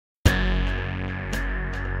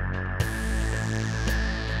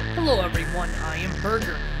Hello everyone, I am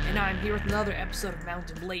Burger, and I'm here with another episode of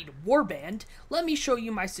Mountain Blade Warband. Let me show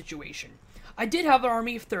you my situation. I did have an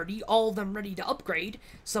army of 30, all of them ready to upgrade,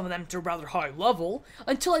 some of them to a rather high level,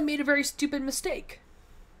 until I made a very stupid mistake.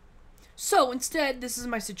 So instead, this is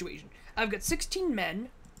my situation. I've got 16 men,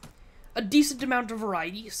 a decent amount of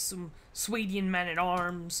variety, some Swadian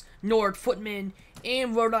men-at-arms, Nord footmen,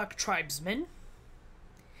 and Rodok tribesmen.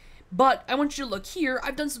 But I want you to look here,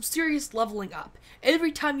 I've done some serious leveling up.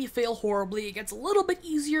 Every time you fail horribly, it gets a little bit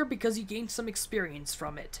easier because you gain some experience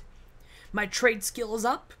from it. My trade skill is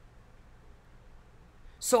up,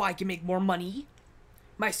 so I can make more money.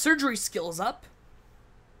 My surgery skill is up,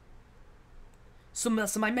 so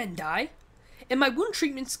less of my men die. And my wound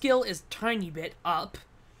treatment skill is a tiny bit up,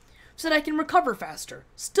 so that I can recover faster.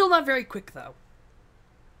 Still not very quick, though.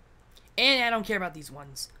 And I don't care about these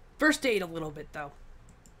ones. First aid a little bit, though.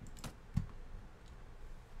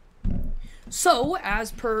 So,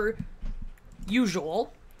 as per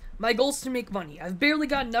usual, my goal is to make money. I've barely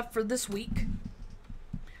got enough for this week,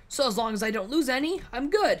 so as long as I don't lose any, I'm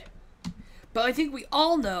good. But I think we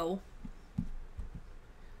all know...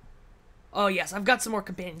 Oh yes, I've got some more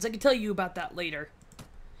companions. I can tell you about that later.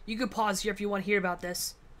 You can pause here if you want to hear about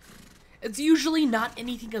this. It's usually not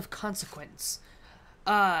anything of consequence.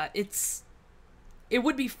 I'd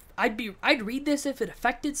read this if it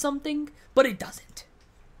affected something, but it doesn't.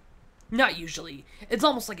 Not usually. It's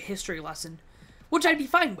almost like a history lesson, which I'd be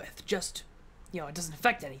fine with, just, it doesn't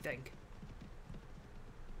affect anything.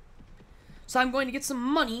 So I'm going to get some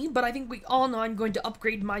money, but I think we all know I'm going to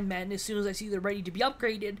upgrade my men as soon as I see they're ready to be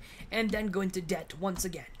upgraded, and then go into debt once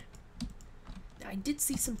again. Now, I did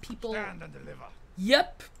see some people... Stand and deliver.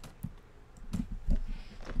 Yep.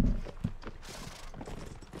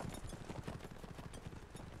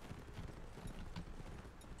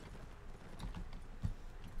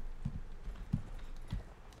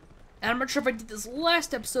 And I'm not sure if I did this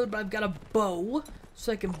last episode, but I've got a bow,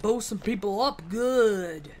 so I can bow some people up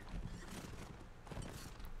good.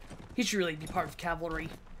 He should really be part of cavalry.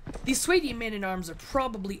 These Swadian men-at-arms are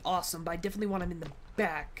probably awesome, but I definitely want them in the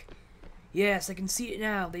back. Yes, I can see it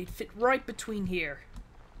now. They'd fit right between here.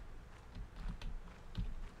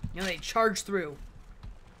 They charge through.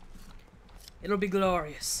 It'll be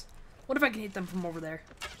glorious. What if I can hit them from over there?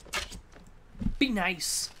 Be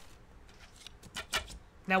nice.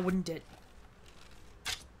 Now wouldn't it?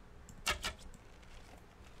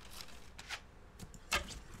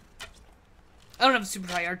 I don't have a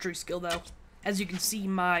super high archery skill though. As you can see,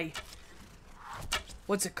 my...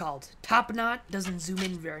 what's it called? Top knot doesn't zoom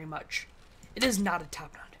in very much. It is not a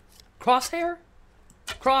top knot. Crosshair?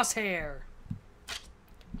 Crosshair.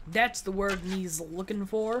 That's the word he's looking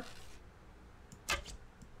for.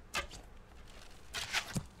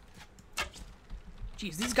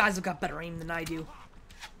 Jeez, these guys have got better aim than I do.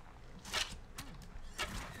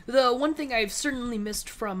 The one thing I've certainly missed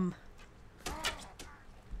from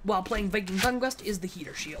while playing Viking Conquest is the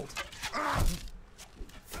heater shield.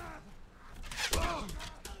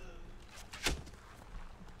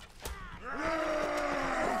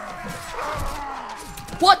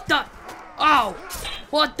 What the? Oh!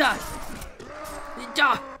 What the?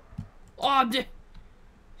 Oh,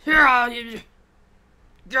 here.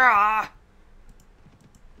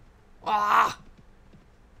 Ah!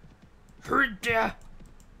 Hurt.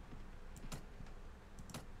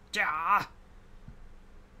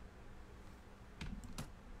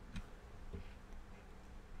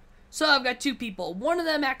 So I've got two people. One of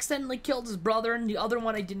them accidentally killed his brother, and the other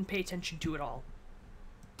one I didn't pay attention to at all.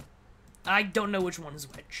 I don't know which one is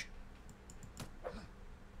which.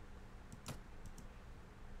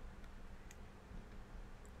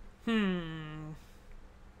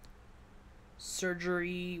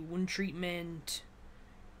 Surgery, wound treatment.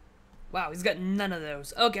 Wow, he's got none of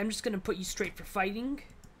those. Okay, I'm just gonna put you straight for fighting.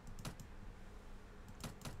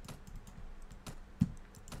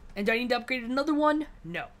 And do I need to upgrade another one?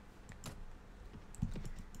 No.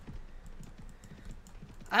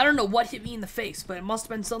 I don't know what hit me in the face, but it must have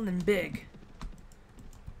been something big.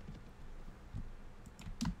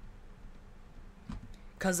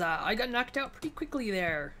 Because I got knocked out pretty quickly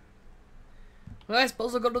there. Well, I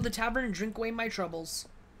suppose I'll go to the tavern and drink away my troubles.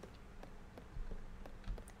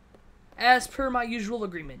 As per my usual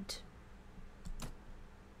agreement.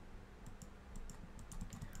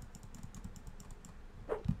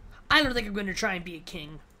 I don't think I'm going to try and be a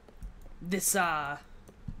king. This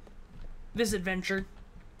adventure.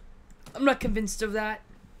 I'm not convinced of that.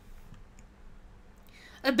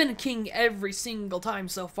 I've been a king every single time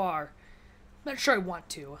so far. I'm not sure I want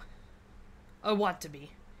to. I want to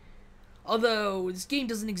be. Although, this game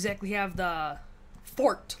doesn't exactly have the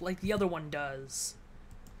fort like the other one does.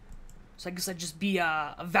 So I guess I'd just be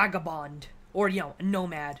a vagabond. Or, you know, a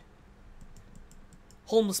nomad.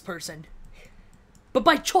 Homeless person. But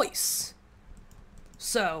by choice.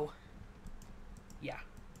 So, yeah.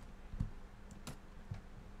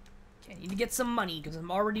 Okay, I need to get some money because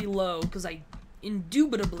I'm already low. Because I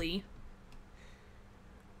indubitably...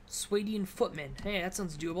 Swadian Footman. Hey, that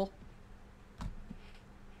sounds doable.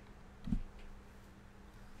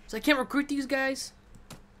 So I can't recruit these guys?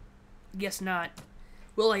 Guess not.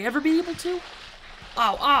 Will I ever be able to?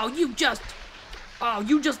 Oh,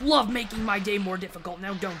 you just love making my day more difficult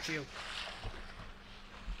now, don't you?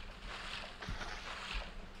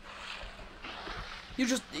 You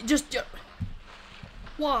just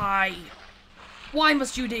why? Why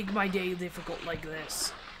must you make my day difficult like this?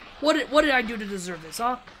 What did I do to deserve this,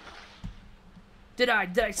 huh? Did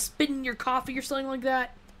I spit in your coffee or something like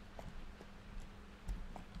that?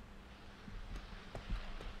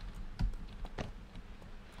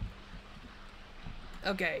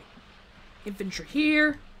 Okay. Infantry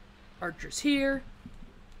here, archers here,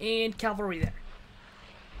 and cavalry there.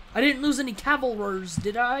 I didn't lose any cavalrers,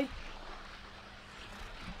 did I?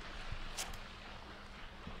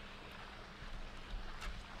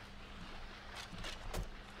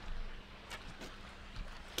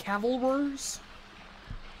 Cavalrers?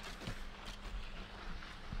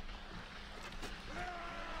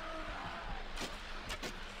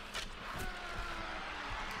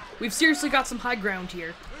 We've seriously got some high ground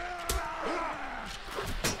here.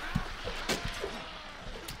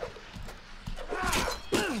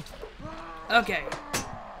 Okay.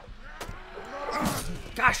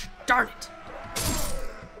 Gosh darn it.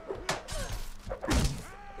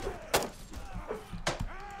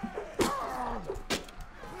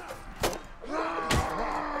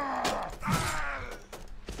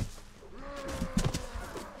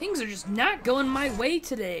 Things are just not going my way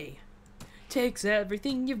today. Takes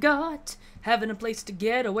everything you've got. Having a place to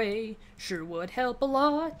get away sure would help a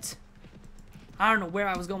lot. I don't know where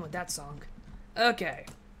I was going with that song. Okay.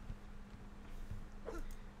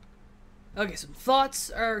 Okay, some thoughts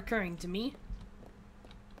are occurring to me.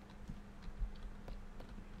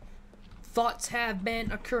 Thoughts have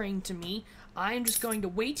been occurring to me. I am just going to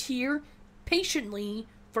wait here patiently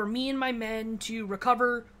for me and my men to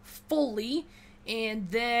recover fully, and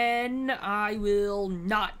then I will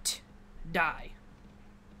not die.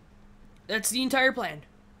 That's the entire plan.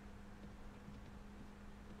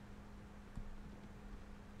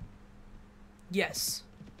 Yes.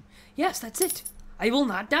 Yes, that's it. I will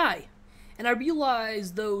not die. And I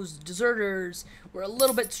realized those deserters were a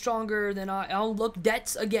little bit stronger than I'll look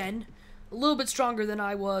debts again. A little bit stronger than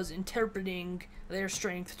I was interpreting their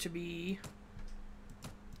strength to be.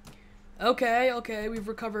 Okay, we've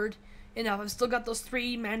recovered enough. I've still got those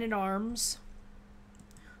 3 men-at-arms.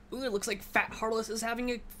 Ooh, it looks like Fat Heartless is having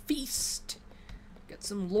a feast. Got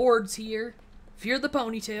some lords here. Fear the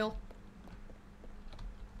ponytail.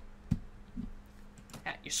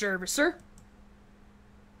 At your service, sir.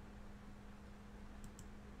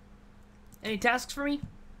 Any tasks for me?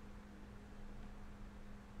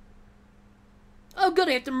 Oh, good,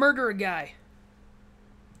 I have to murder a guy.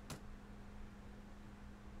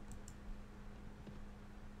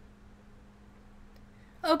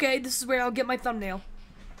 Okay, this is where I'll get my thumbnail.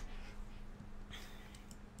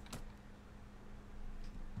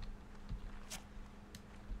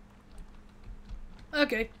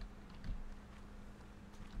 Okay.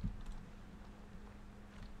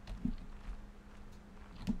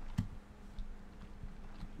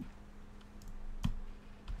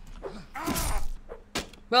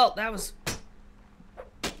 Well, that was...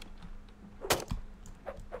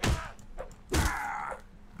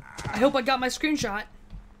 I hope I got my screenshot.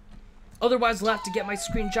 Otherwise, I'll have to get my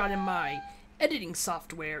screenshot in my editing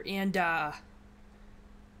software, and, that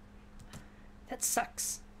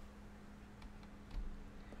sucks.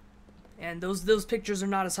 And those pictures are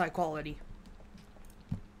not as high quality.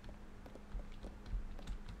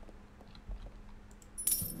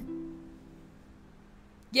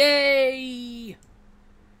 Yay!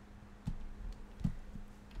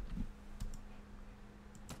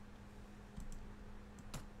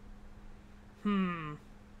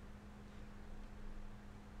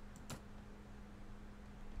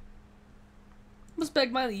 Must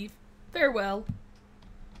beg my leave. Farewell.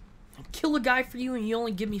 I'll kill a guy for you and you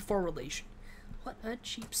only give me 4 relation. What a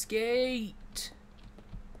cheapskate.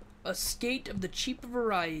 A skate of the cheap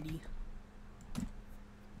variety.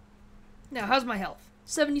 Now, how's my health?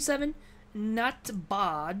 77? Not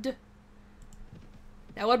bad.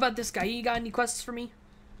 Now, what about this guy? You got any quests for me?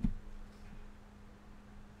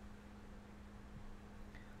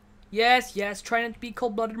 Yes, try not to be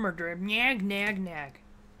cold-blooded murderer. Nag, nag, nag.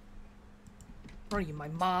 What are you, my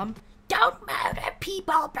mom? Don't murder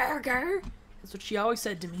people, Burger! That's what she always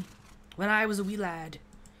said to me when I was a wee lad.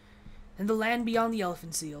 In the land beyond the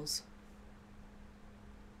elephant seals.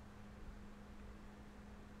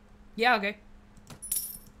 Yeah, okay.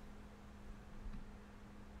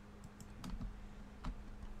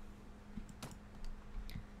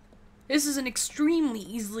 This is an extremely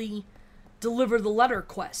easily deliver the letter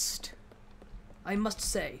quest, I must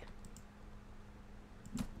say.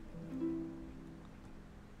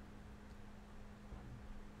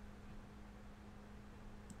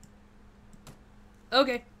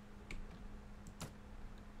 Okay.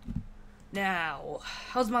 Now,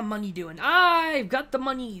 how's my money doing? I've got the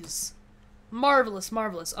monies. Marvelous,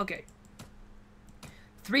 marvelous. Okay.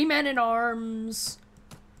 3 men-at-arms,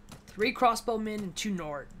 3 crossbowmen, and 2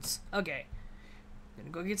 NORDS. Okay. Gonna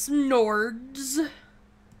go get some NORDS.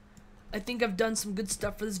 I think I've done some good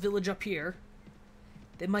stuff for this village up here.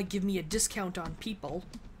 They might give me a discount on people.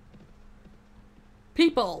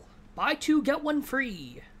 People! Buy 2, get 1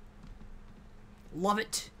 free. Love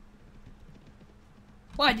it.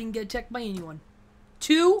 Well, I didn't get attacked by anyone.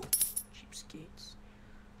 2? Cheapskates.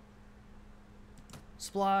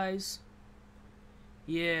 Supplies.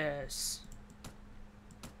 Yes.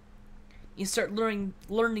 You start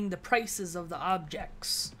learning the prices of the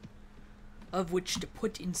objects of which to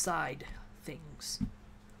put inside things.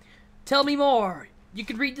 Tell me more. You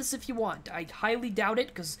can read this if you want. I highly doubt it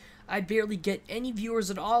because I barely get any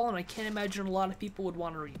viewers at all, and I can't imagine a lot of people would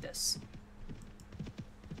want to read this.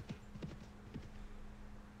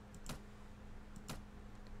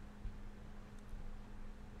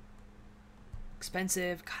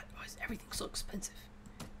 Expensive. God, why is everything so expensive?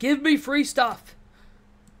 Give me free stuff.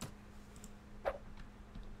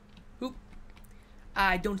 Oop.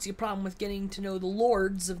 I don't see a problem with getting to know the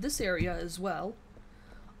lords of this area as well.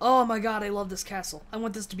 Oh my god, I love this castle. I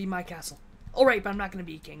want this to be my castle. Alright, but I'm not going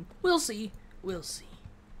to be a king. We'll see. We'll see.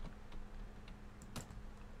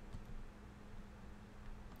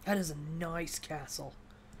 That is a nice castle.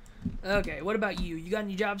 Okay, what about you? You got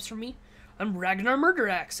any jobs for me? I'm Ragnar Murder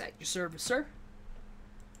Axe at your service, sir.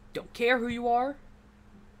 Don't care who you are.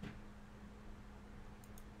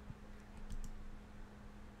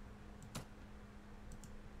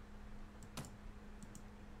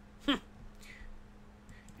 No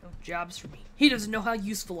jobs for me. He doesn't know how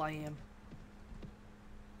useful I am.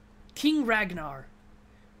 King Ragnar.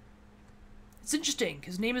 It's interesting.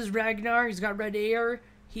 His name is Ragnar. He's got red hair.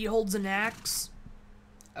 He holds an axe.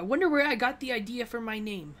 I wonder where I got the idea for my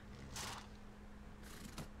name.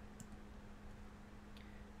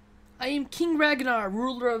 I am King Ragnar,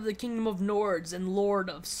 ruler of the kingdom of Nords and lord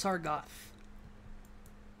of Sargoth.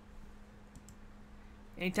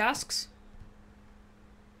 Any tasks?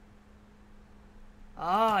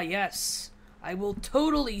 Ah, yes. I will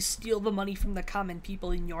totally steal the money from the common people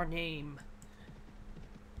in your name.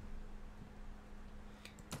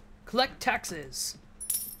 Collect taxes.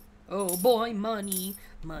 Oh boy, money,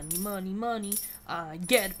 money, money, money. I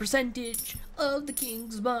get a percentage of the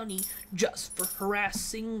king's money just for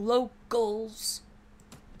harassing locals.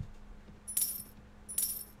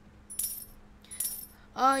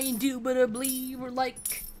 I indubitably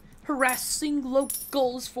like harassing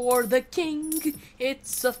locals for the king.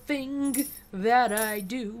 It's a thing that I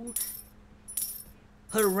do.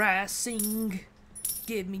 Harassing.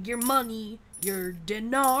 Give me your money, your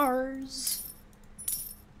dinars.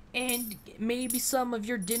 And maybe some of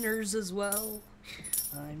your dinners as well.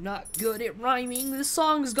 I'm not good at rhyming. This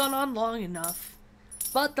song's gone on long enough.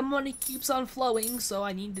 But the money keeps on flowing, so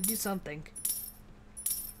I need to do something.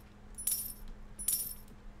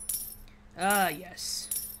 Ah, yes.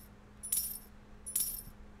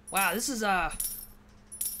 Wow, this is,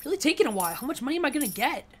 really taking a while. How much money am I gonna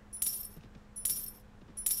get?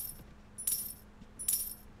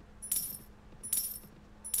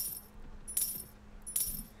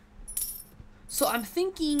 So I'm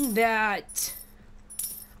thinking that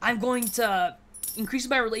I'm going to increase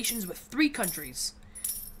my relations with 3 countries.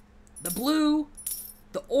 The blue,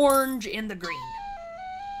 the orange, and the green.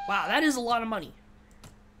 Wow, that is a lot of money.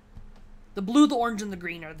 The blue, the orange, and the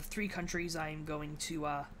green are the 3 countries I'm going to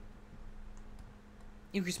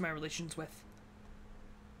increase my relations with.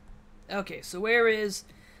 Okay, so where is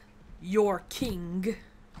your king?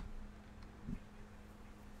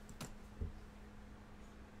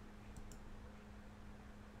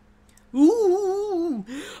 Ooh,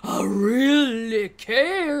 I really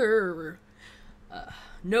care.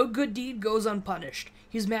 No good deed goes unpunished.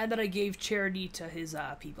 He's mad that I gave charity to his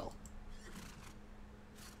people.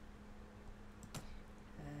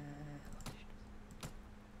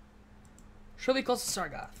 Shall be close to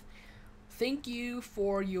Sargoth. Thank you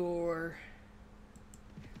for your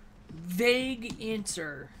Vague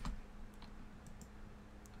answer.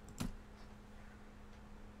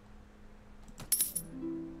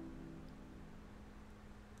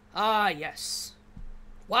 Ah, yes.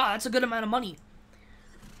 Wow, that's a good amount of money.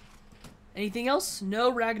 Anything else? No,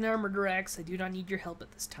 Ragnar Murder Axe. I do not need your help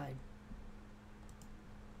at this time.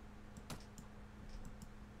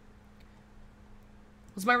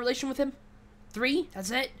 What's my relation with him? 3?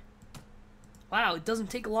 That's it? Wow, it doesn't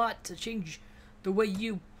take a lot to change the way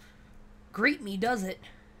you greet me, does it?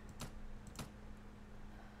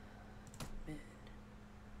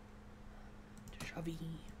 Shovey.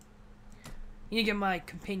 You need to give my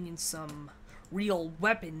companions some real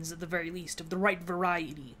weapons at the very least, of the right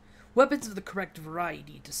variety. Weapons of the correct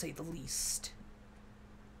variety, to say the least.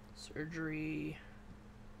 Surgery.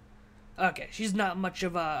 Okay, she's not much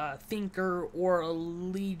of a thinker or a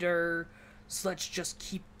leader, so let's just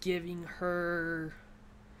keep giving her...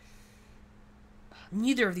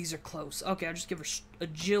 Neither of these are close. Okay, I'll just give her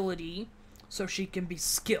agility, so she can be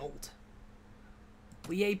skilled.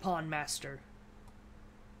 Lié Pawn Master.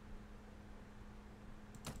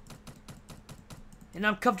 And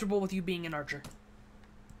I'm comfortable with you being an archer.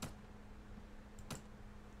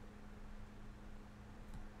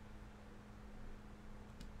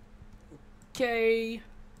 Okay.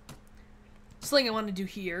 Something I want to do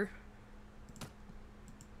here.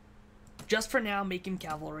 Just for now, make him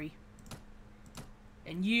cavalry.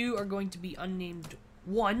 And you are going to be unnamed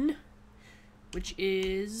 1, which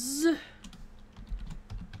is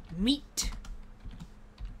meat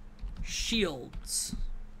shields.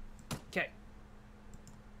 Okay.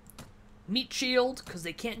 Meat shield, because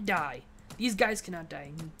they can't die. These guys cannot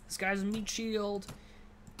die. This guy's a meat shield,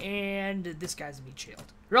 and this guy's a meat shield.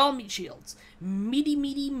 They're all meat shields.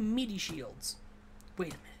 Meaty shields.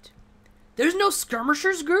 Wait a minute. There's no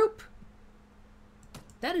skirmishers group?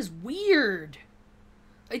 That is weird.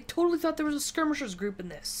 I totally thought there was a skirmishers group in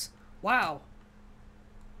this. Wow.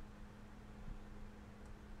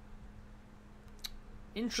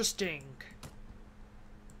 Interesting.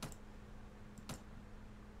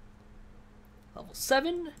 Level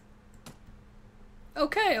 7.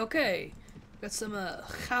 Okay. Got some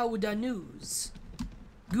Gouda news.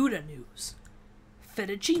 Gouda news.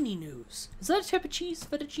 Fettuccine news. Is that a type of cheese?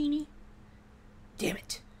 Fettuccine? Damn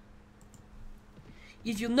it.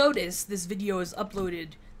 If you'll notice, this video is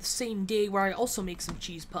uploaded the same day where I also make some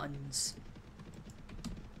cheese puns.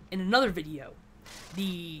 In another video.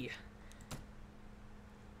 The...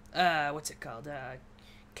 what's it called?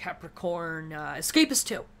 Capricorn, Escapist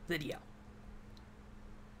 2 video.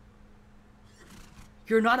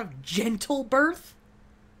 You're not of gentle birth?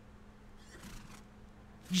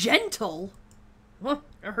 Gentle? Well,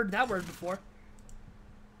 I heard that word before.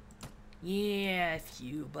 Yeah, F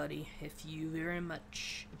you, buddy. F you very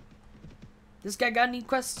much. This guy got any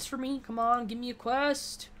quests for me? Come on, give me a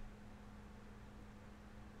quest.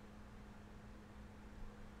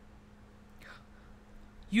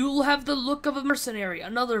 You'll have the look of a mercenary,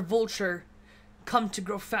 another vulture, come to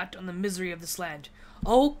grow fat on the misery of this land.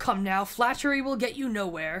 Oh, come now, flattery will get you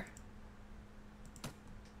nowhere.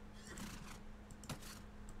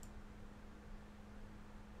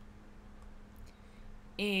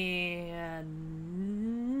 And...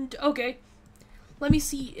 okay. Let me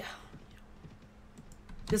see.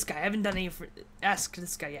 This guy, I haven't done any for... ask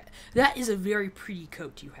this guy yet. That is a very pretty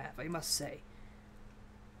coat you have, I must say.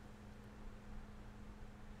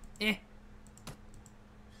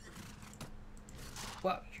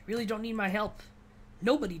 Wow, you really don't need my help.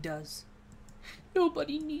 Nobody does.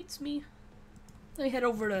 Nobody needs me. I head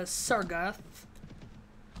over to Sargath.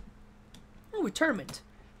 Oh, a tournament.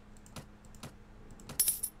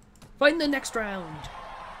 Fight in the next round.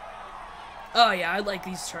 Oh yeah, I like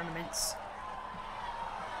these tournaments.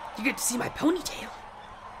 You get to see my ponytail.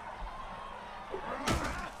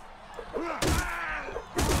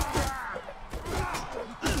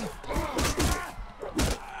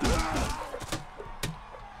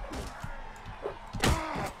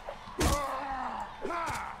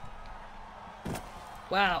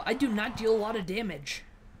 Wow, I do not deal a lot of damage.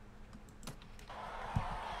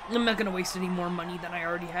 I'm not gonna waste any more money than I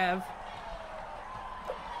already have.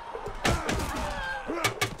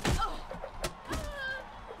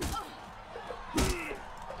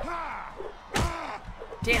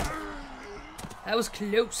 Damn. That was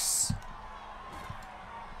close.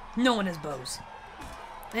 No one has bows.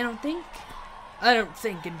 I don't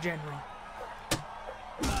think in general.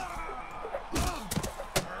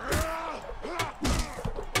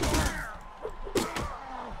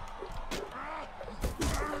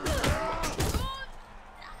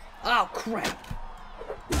 Oh, crap.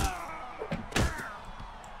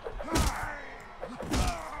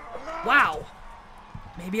 Wow.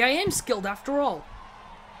 Maybe I am skilled after all.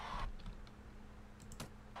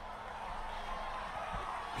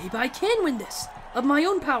 Maybe I can win this of my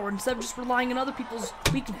own power instead of just relying on other people's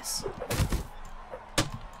weakness.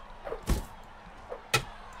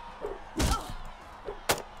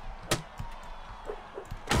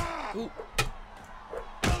 Ooh.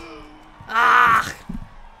 Ah!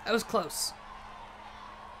 That was close.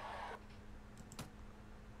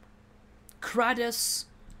 Kratos.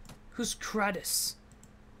 Who's Kratos?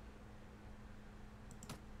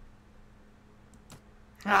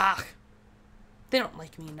 Ah! They don't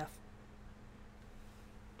like me enough.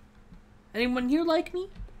 Anyone here like me?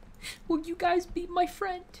 Will you guys be my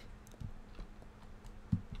friend?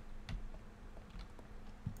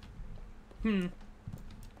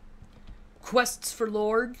 Quests for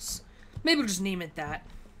Lords? Maybe we'll just name it that.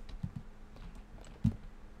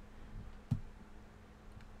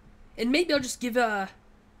 And maybe I'll just give a...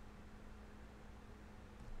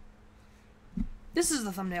 This is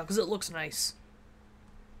the thumbnail because it looks nice.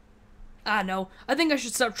 Ah, no. I think I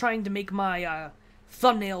should stop trying to make my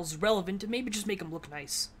thumbnails relevant and maybe just make them look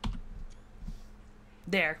nice.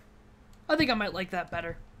 There. I think I might like that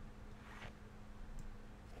better.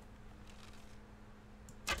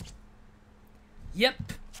 Yep.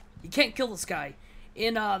 You can't kill this guy.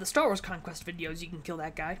 In the Star Wars Conquest videos, you can kill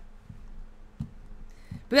that guy.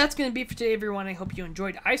 But that's going to be it for today, everyone. I hope you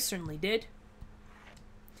enjoyed. I certainly did.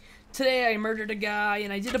 Today I murdered a guy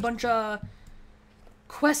and I did a bunch of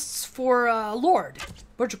quests for Lord.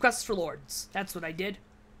 Bunch of quests for Lords. That's what I did.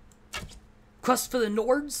 Quest for the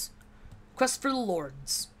NORDS. Quest for the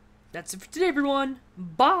Lords. That's it for today, everyone.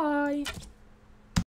 Bye.